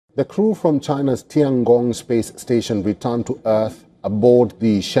The crew from China's Tiangong space station returned to Earth aboard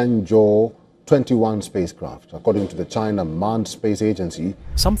the Shenzhou 21 spacecraft, according to the China Manned Space Agency.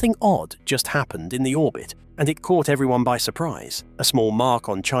 Something odd just happened in the orbit, and it caught everyone by surprise. A small mark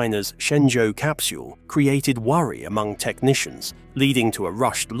on China's Shenzhou capsule created worry among technicians, leading to a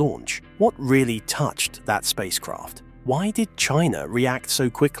rushed launch. What really touched that spacecraft? Why did China react so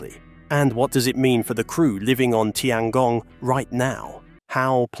quickly? And what does it mean for the crew living on Tiangong right now?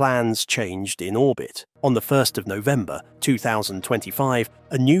 How plans changed in orbit. On the 1st of November 2025,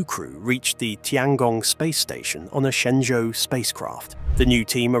 a new crew reached the Tiangong space station on a Shenzhou spacecraft. The new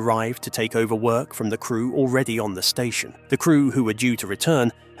team arrived to take over work from the crew already on the station. The crew who were due to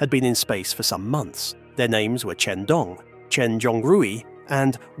return had been in space for some months. Their names were Chen Dong, Chen Zhongrui,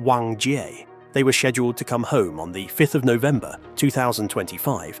 and Wang Jie. They were scheduled to come home on the 5th of November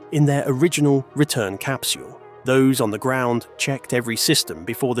 2025 in their original return capsule. Those on the ground checked every system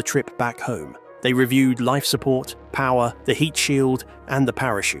before the trip back home. They reviewed life support, power, the heat shield, and the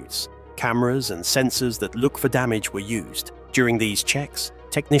parachutes. Cameras and sensors that look for damage were used. During these checks,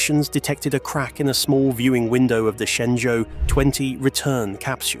 technicians detected a crack in a small viewing window of the Shenzhou 20 return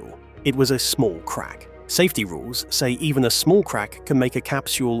capsule. It was a small crack. Safety rules say even a small crack can make a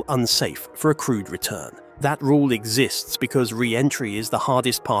capsule unsafe for a crewed return. That rule exists because re-entry is the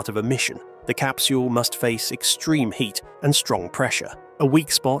hardest part of a mission. The capsule must face extreme heat and strong pressure. A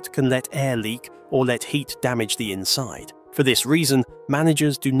weak spot can let air leak or let heat damage the inside. For this reason,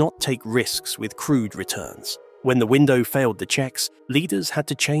 managers do not take risks with crewed returns. When the window failed the checks, leaders had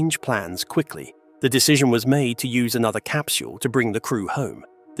to change plans quickly. The decision was made to use another capsule to bring the crew home.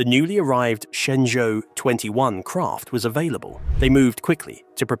 The newly arrived Shenzhou 21 craft was available. They moved quickly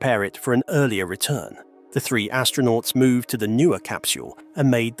to prepare it for an earlier return. The 3 astronauts moved to the newer capsule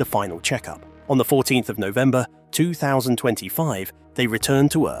and made the final checkup. On the 14th of November 2025, they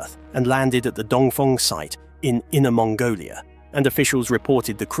returned to Earth and landed at the Dongfeng site in Inner Mongolia, and officials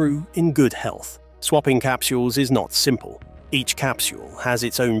reported the crew in good health. Swapping capsules is not simple. Each capsule has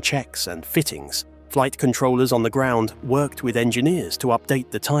its own checks and fittings. Flight controllers on the ground worked with engineers to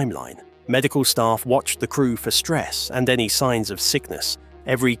update the timeline. Medical staff watched the crew for stress and any signs of sickness.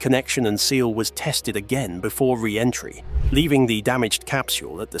 Every connection and seal was tested again before re-entry. Leaving the damaged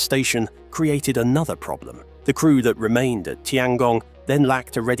capsule at the station created another problem. The crew that remained at Tiangong then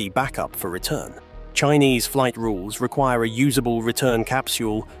lacked a ready backup for return. Chinese flight rules require a usable return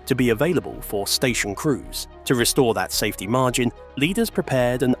capsule to be available for station crews. To restore that safety margin, leaders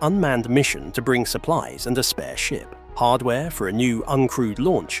prepared an unmanned mission to bring supplies and a spare ship. Hardware for a new uncrewed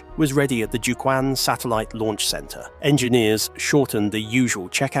launch was ready at the Jiuquan Satellite Launch Center. Engineers shortened the usual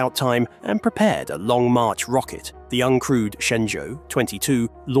checkout time and prepared a Long March rocket. The uncrewed Shenzhou 22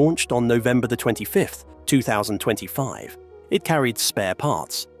 launched on November the 25th, 2025. It carried spare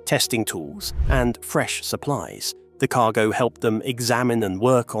parts, testing tools, and fresh supplies. The cargo helped them examine and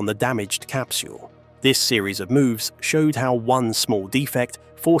work on the damaged capsule. This series of moves showed how one small defect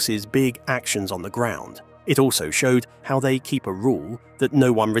forces big actions on the ground. It also showed how they keep a rule that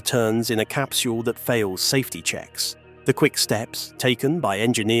no one returns in a capsule that fails safety checks. The quick steps taken by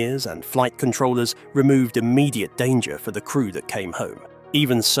engineers and flight controllers removed immediate danger for the crew that came home.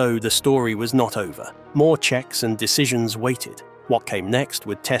 Even so, the story was not over. More checks and decisions waited. What came next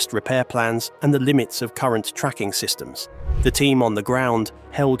would test repair plans and the limits of current tracking systems. The team on the ground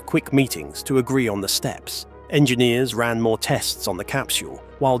held quick meetings to agree on the steps. Engineers ran more tests on the capsule,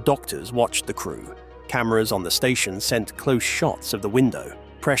 while doctors watched the crew. Cameras on the station sent close shots of the window.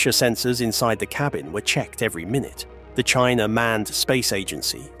 Pressure sensors inside the cabin were checked every minute. The China Manned Space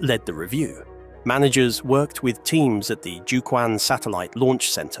Agency led the review. Managers worked with teams at the Jiuquan Satellite Launch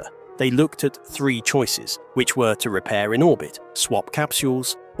Center. They looked at 3 choices, which were to repair in orbit, swap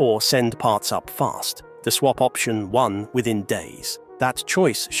capsules, or send parts up fast. The swap option won within days. That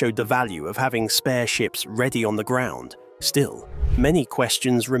choice showed the value of having spare ships ready on the ground. Still, many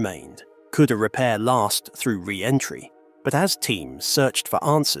questions remained. Could a repair last through re-entry? But as teams searched for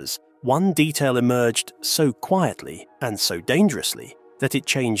answers, one detail emerged so quietly and so dangerously that it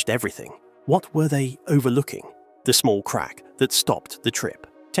changed everything. What were they overlooking? The small crack that stopped the trip.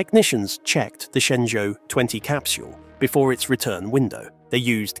 Technicians checked the Shenzhou 20 capsule before its return window. They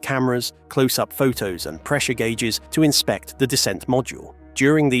used cameras, close-up photos, and pressure gauges to inspect the descent module.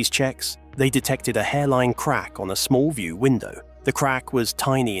 During these checks, they detected a hairline crack on a small view window. The crack was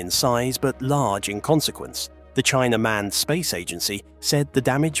tiny in size but large in consequence. The China Manned Space Agency said the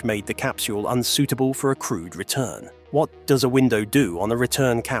damage made the capsule unsuitable for a crewed return. What does a window do on a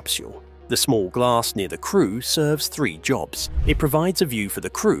return capsule? The small glass near the crew serves 3 jobs. It provides a view for the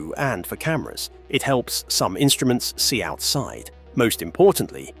crew and for cameras. It helps some instruments see outside. Most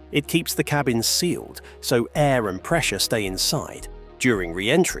importantly, it keeps the cabin sealed so air and pressure stay inside. During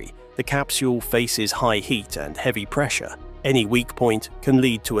re-entry, the capsule faces high heat and heavy pressure. Any weak point can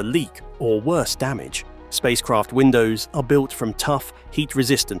lead to a leak or worse damage. Spacecraft windows are built from tough,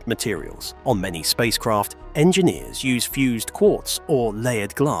 heat-resistant materials. On many spacecraft, engineers use fused quartz or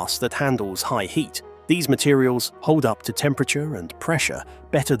layered glass that handles high heat. These materials hold up to temperature and pressure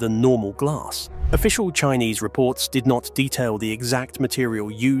better than normal glass. Official Chinese reports did not detail the exact material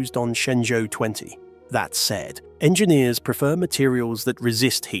used on Shenzhou 20. That said, engineers prefer materials that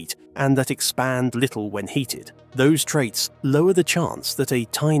resist heat and that expand little when heated. Those traits lower the chance that a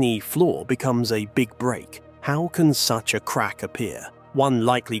tiny flaw becomes a big break. How can such a crack appear? One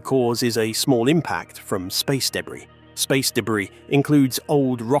likely cause is a small impact from space debris. Space debris includes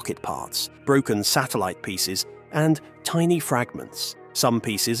old rocket parts, broken satellite pieces, and tiny fragments. Some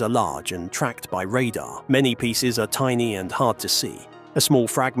pieces are large and tracked by radar. Many pieces are tiny and hard to see. A small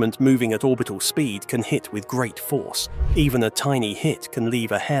fragment moving at orbital speed can hit with great force. Even a tiny hit can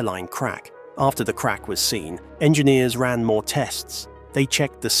leave a hairline crack. After the crack was seen, engineers ran more tests. They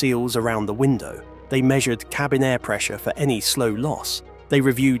checked the seals around the window. They measured cabin air pressure for any slow loss. They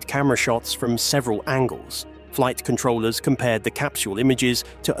reviewed camera shots from several angles. Flight controllers compared the capsule images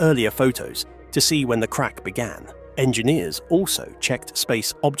to earlier photos to see when the crack began. Engineers also checked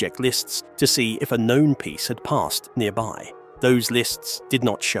space object lists to see if a known piece had passed nearby. Those lists did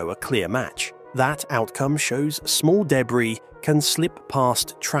not show a clear match. That outcome shows small debris can slip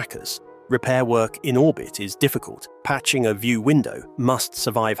past trackers. Repair work in orbit is difficult. Patching a view window must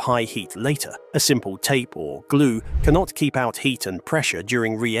survive high heat later. A simple tape or glue cannot keep out heat and pressure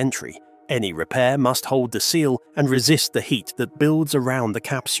during re-entry. Any repair must hold the seal and resist the heat that builds around the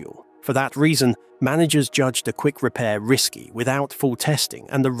capsule. For that reason, managers judged a quick repair risky without full testing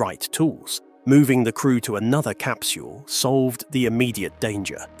and the right tools. Moving the crew to another capsule solved the immediate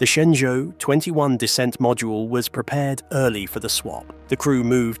danger. The Shenzhou 21 descent module was prepared early for the swap. The crew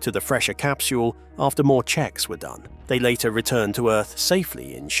moved to the fresher capsule after more checks were done. They later returned to Earth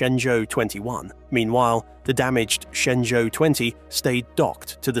safely in Shenzhou 21. Meanwhile, the damaged Shenzhou 20 stayed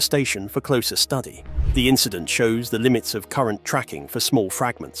docked to the station for closer study. The incident shows the limits of current tracking for small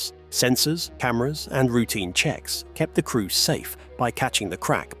fragments. Sensors, cameras, and routine checks kept the crew safe by catching the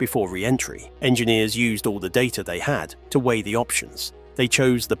crack before re-entry. Engineers used all the data they had to weigh the options. They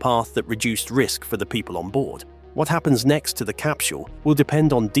chose the path that reduced risk for the people on board. What happens next to the capsule will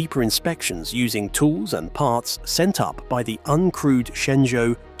depend on deeper inspections using tools and parts sent up by the uncrewed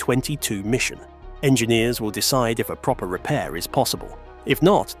Shenzhou 22 mission. Engineers will decide if a proper repair is possible. If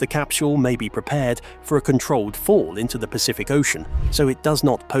not, the capsule may be prepared for a controlled fall into the Pacific Ocean, so it does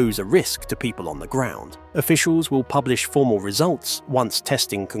not pose a risk to people on the ground. Officials will publish formal results once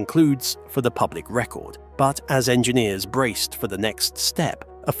testing concludes for the public record. But as engineers braced for the next step,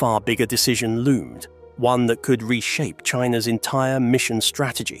 a far bigger decision loomed, one that could reshape China's entire mission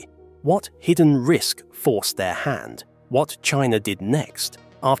strategy. What hidden risk forced their hand? What China did next?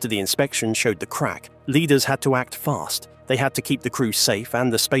 After the inspection showed the crack, leaders had to act fast. They had to keep the crew safe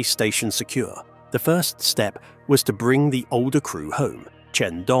and the space station secure. The first step was to bring the older crew home.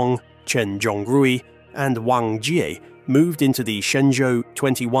 Chen Dong, Chen Zhongrui, and Wang Jie moved into the Shenzhou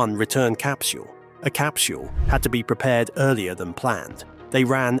 21 return capsule. A capsule had to be prepared earlier than planned. They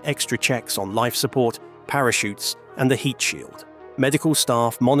ran extra checks on life support, parachutes, and the heat shield. Medical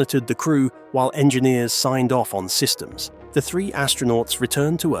staff monitored the crew while engineers signed off on systems. The 3 astronauts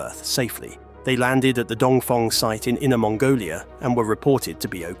returned to Earth safely. They landed at the Dongfeng site in Inner Mongolia and were reported to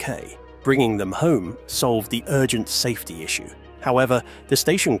be okay. Bringing them home solved the urgent safety issue. However, the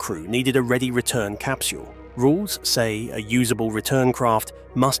station crew needed a ready return capsule. Rules say a usable return craft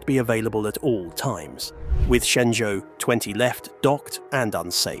must be available at all times. With Shenzhou 20 left docked and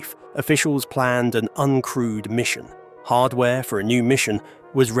unsafe, officials planned an uncrewed mission. Hardware for a new mission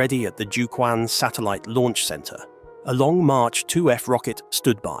was ready at the Jiuquan Satellite Launch Center. A Long March 2F rocket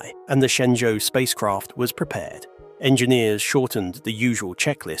stood by, and the Shenzhou spacecraft was prepared. Engineers shortened the usual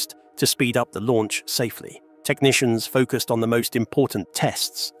checklist to speed up the launch safely. Technicians focused on the most important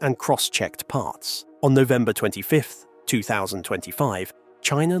tests and cross-checked parts. On November 25, 2025,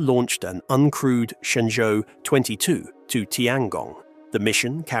 China launched an uncrewed Shenzhou 22 to Tiangong. The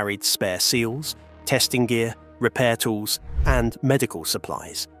mission carried spare seals, testing gear, repair tools, and medical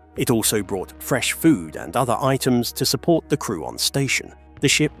supplies. It also brought fresh food and other items to support the crew on station. The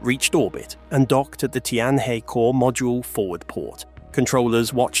ship reached orbit and docked at the Tianhe Core Module forward port.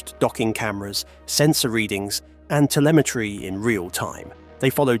 Controllers watched docking cameras, sensor readings, and telemetry in real time. They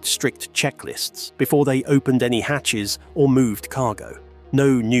followed strict checklists before they opened any hatches or moved cargo.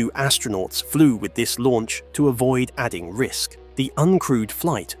 No new astronauts flew with this launch to avoid adding risk. The uncrewed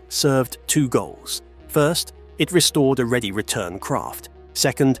flight served two goals. First, it restored a ready return craft.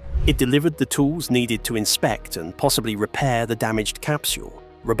 Second, it delivered the tools needed to inspect and possibly repair the damaged capsule.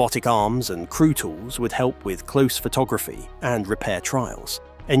 Robotic arms and crew tools would help with close photography and repair trials.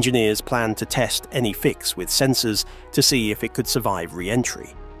 Engineers planned to test any fix with sensors to see if it could survive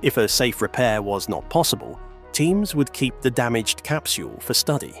re-entry. If a safe repair was not possible, teams would keep the damaged capsule for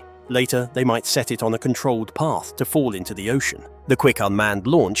study. Later, they might set it on a controlled path to fall into the ocean. The quick unmanned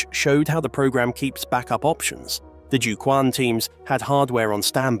launch showed how the program keeps backup options. The Juquan teams had hardware on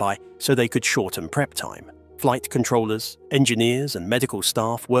standby so they could shorten prep time. Flight controllers, engineers, and medical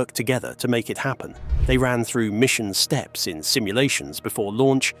staff worked together to make it happen. They ran through mission steps in simulations before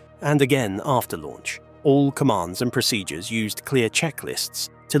launch and again after launch. All commands and procedures used clear checklists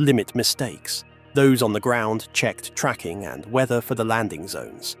to limit mistakes. Those on the ground checked tracking and weather for the landing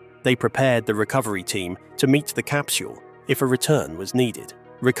zones. They prepared the recovery team to meet the capsule if a return was needed.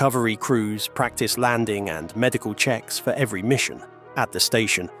 Recovery crews practiced landing and medical checks for every mission. At the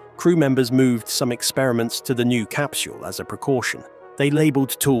station, crew members moved some experiments to the new capsule as a precaution. They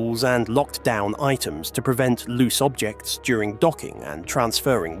labeled tools and locked down items to prevent loose objects during docking and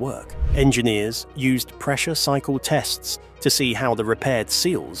transferring work. Engineers used pressure cycle tests to see how the repaired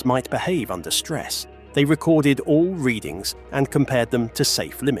seals might behave under stress. They recorded all readings and compared them to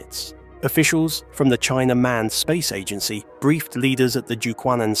safe limits. Officials from the China Manned Space Agency briefed leaders at the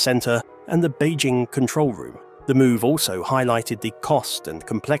Juquanan Center and the Beijing control room. The move also highlighted the cost and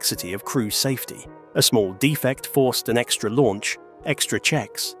complexity of crew safety. A small defect forced an extra launch, extra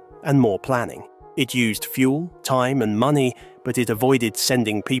checks, and more planning. It used fuel, time, and money, but it avoided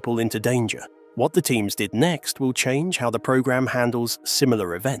sending people into danger. What the teams did next will change how the program handles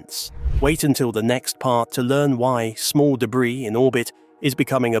similar events. Wait until the next part to learn why small debris in orbit is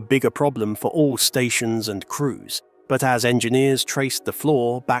becoming a bigger problem for all stations and crews. But as engineers traced the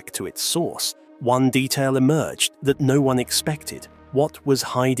flaw back to its source, one detail emerged that no one expected: what was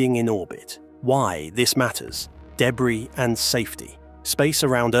hiding in orbit. Why this matters: debris and safety. Space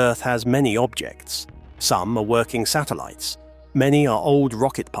around Earth has many objects. Some are working satellites. Many are old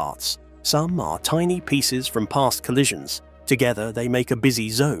rocket parts. Some are tiny pieces from past collisions. Together they make a busy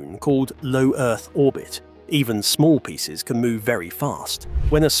zone called low Earth orbit. Even small pieces can move very fast.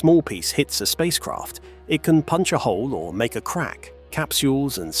 When a small piece hits a spacecraft, it can punch a hole or make a crack.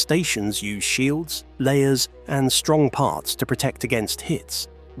 Capsules and stations use shields, layers, and strong parts to protect against hits.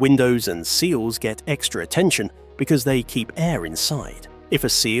 Windows and seals get extra attention because they keep air inside. If a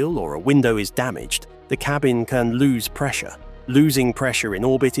seal or a window is damaged, the cabin can lose pressure. Losing pressure in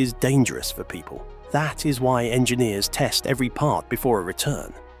orbit is dangerous for people. That is why engineers test every part before a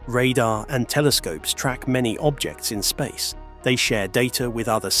return. Radar and telescopes track many objects in space. They share data with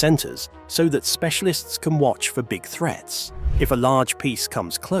other centers so that specialists can watch for big threats. If a large piece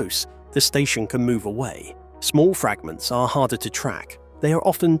comes close, the station can move away. Small fragments are harder to track. They are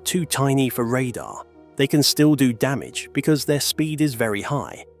often too tiny for radar. They can still do damage because their speed is very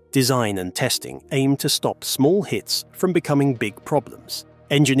high. Design and testing aim to stop small hits from becoming big problems.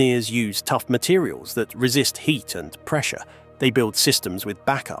 Engineers use tough materials that resist heat and pressure. They build systems with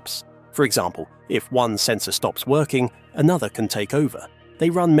backups. For example, if one sensor stops working, another can take over. They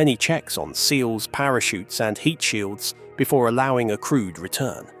run many checks on seals, parachutes, and heat shields before allowing a crewed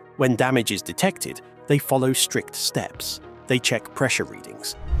return. When damage is detected, they follow strict steps. They check pressure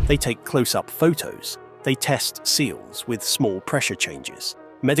readings. They take close-up photos. They test seals with small pressure changes.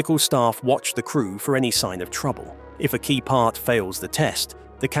 Medical staff watch the crew for any sign of trouble. If a key part fails the test,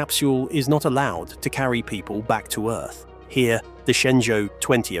 the capsule is not allowed to carry people back to Earth. Here, the Shenzhou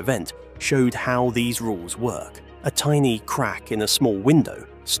 20 event showed how these rules work. A tiny crack in a small window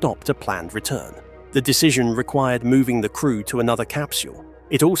stopped a planned return. The decision required moving the crew to another capsule.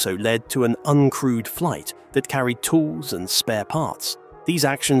 It also led to an uncrewed flight that carried tools and spare parts. These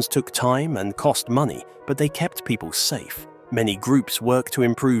actions took time and cost money, but they kept people safe. Many groups work to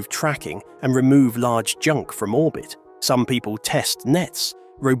improve tracking and remove large junk from orbit. Some people test nets,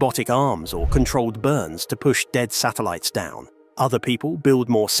 robotic arms, or controlled burns to push dead satellites down. Other people build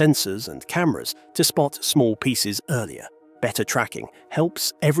more sensors and cameras to spot small pieces earlier. Better tracking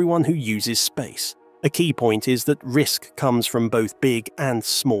helps everyone who uses space. A key point is that risk comes from both big and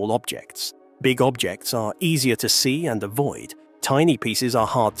small objects. Big objects are easier to see and avoid. Tiny pieces are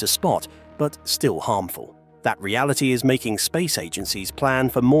hard to spot, but still harmful. That reality is making space agencies plan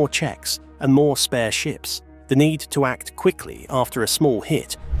for more checks and more spare ships. The need to act quickly after a small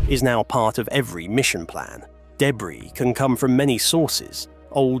hit is now part of every mission plan. Debris can come from many sources.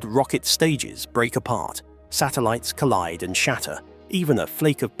 Old rocket stages break apart. Satellites collide and shatter. Even a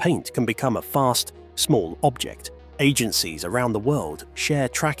flake of paint can become a fast, small object. Agencies around the world share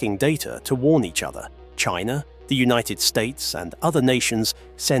tracking data to warn each other. China, the United States, and other nations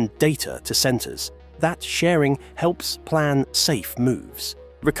send data to centers. That sharing helps plan safe moves.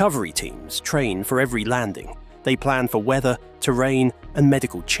 Recovery teams train for every landing. They plan for weather, terrain, and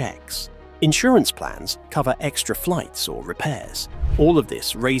medical checks. Insurance plans cover extra flights or repairs. All of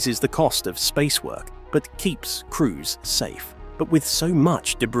this raises the cost of space work, but keeps crews safe. But with so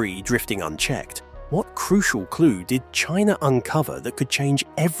much debris drifting unchecked, what crucial clue did China uncover that could change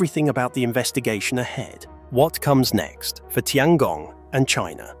everything about the investigation ahead? What comes next for Tiangong and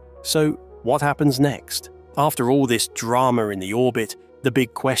China? So, what happens next? After all this drama in the orbit, the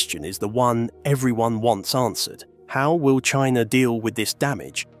big question is the one everyone wants answered. How will China deal with this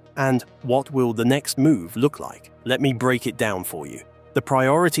damage? And what will the next move look like? Let me break it down for you. The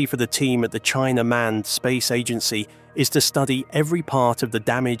priority for the team at the China Manned Space Agency is to study every part of the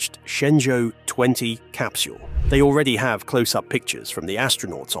damaged Shenzhou 20 capsule. They already have close-up pictures from the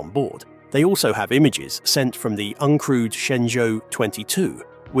astronauts on board. They also have images sent from the uncrewed Shenzhou 22,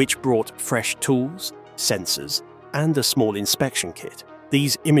 which brought fresh tools, sensors, and a small inspection kit.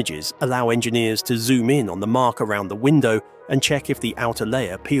 These images allow engineers to zoom in on the mark around the window and check if the outer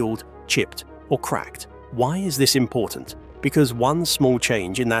layer peeled, chipped, or cracked. Why is this important? Because one small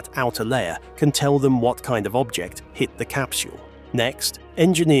change in that outer layer can tell them what kind of object hit the capsule. Next,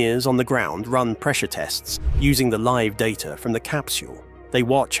 engineers on the ground run pressure tests using the live data from the capsule. They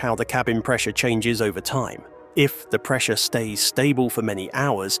watch how the cabin pressure changes over time. If the pressure stays stable for many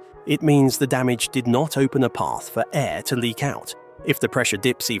hours, it means the damage did not open a path for air to leak out. If the pressure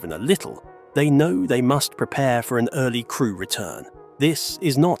dips even a little, they know they must prepare for an early crew return. This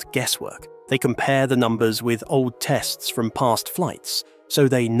is not guesswork. They compare the numbers with old tests from past flights, so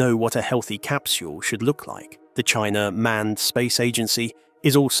they know what a healthy capsule should look like. The China Manned Space Agency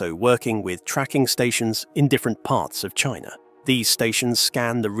is also working with tracking stations in different parts of China. These stations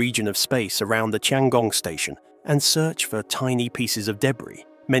scan the region of space around the Tiangong station and search for tiny pieces of debris.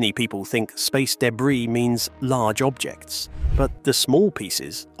 Many people think space debris means large objects, but the small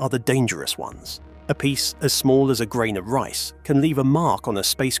pieces are the dangerous ones. A piece as small as a grain of rice can leave a mark on a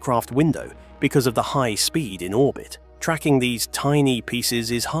spacecraft window because of the high speed in orbit. Tracking these tiny pieces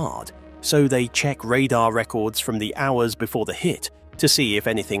is hard, so they check radar records from the hours before the hit to see if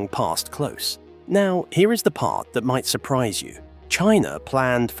anything passed close. Now, here is the part that might surprise you. China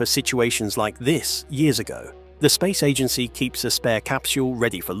planned for situations like this years ago. The space agency keeps a spare capsule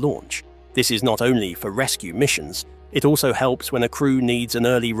ready for launch. This is not only for rescue missions, it also helps when a crew needs an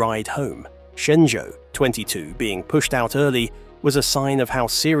early ride home. Shenzhou 22 being pushed out early was a sign of how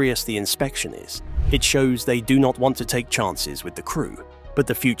serious the inspection is. It shows they do not want to take chances with the crew. But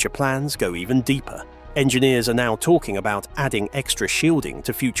the future plans go even deeper. Engineers are now talking about adding extra shielding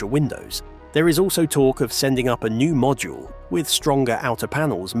to future windows. There is also talk of sending up a new module with stronger outer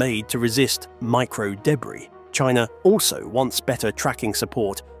panels made to resist micro debris. China also wants better tracking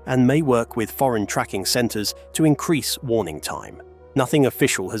support and may work with foreign tracking centers to increase warning time. Nothing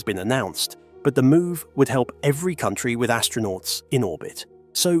official has been announced, but the move would help every country with astronauts in orbit.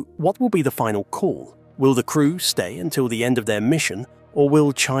 So, what will be the final call? Will the crew stay until the end of their mission, or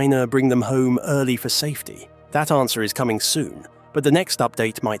will China bring them home early for safety? That answer is coming soon, but the next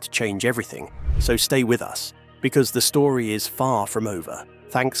update might change everything, so stay with us, because the story is far from over.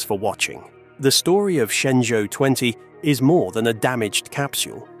 Thanks for watching. The story of Shenzhou 20 is more than a damaged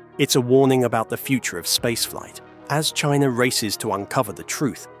capsule. It's a warning about the future of spaceflight. As China races to uncover the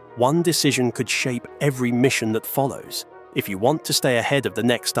truth, one decision could shape every mission that follows. If you want to stay ahead of the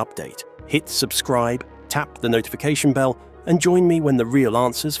next update, hit subscribe, tap the notification bell, and join me when the real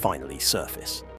answers finally surface.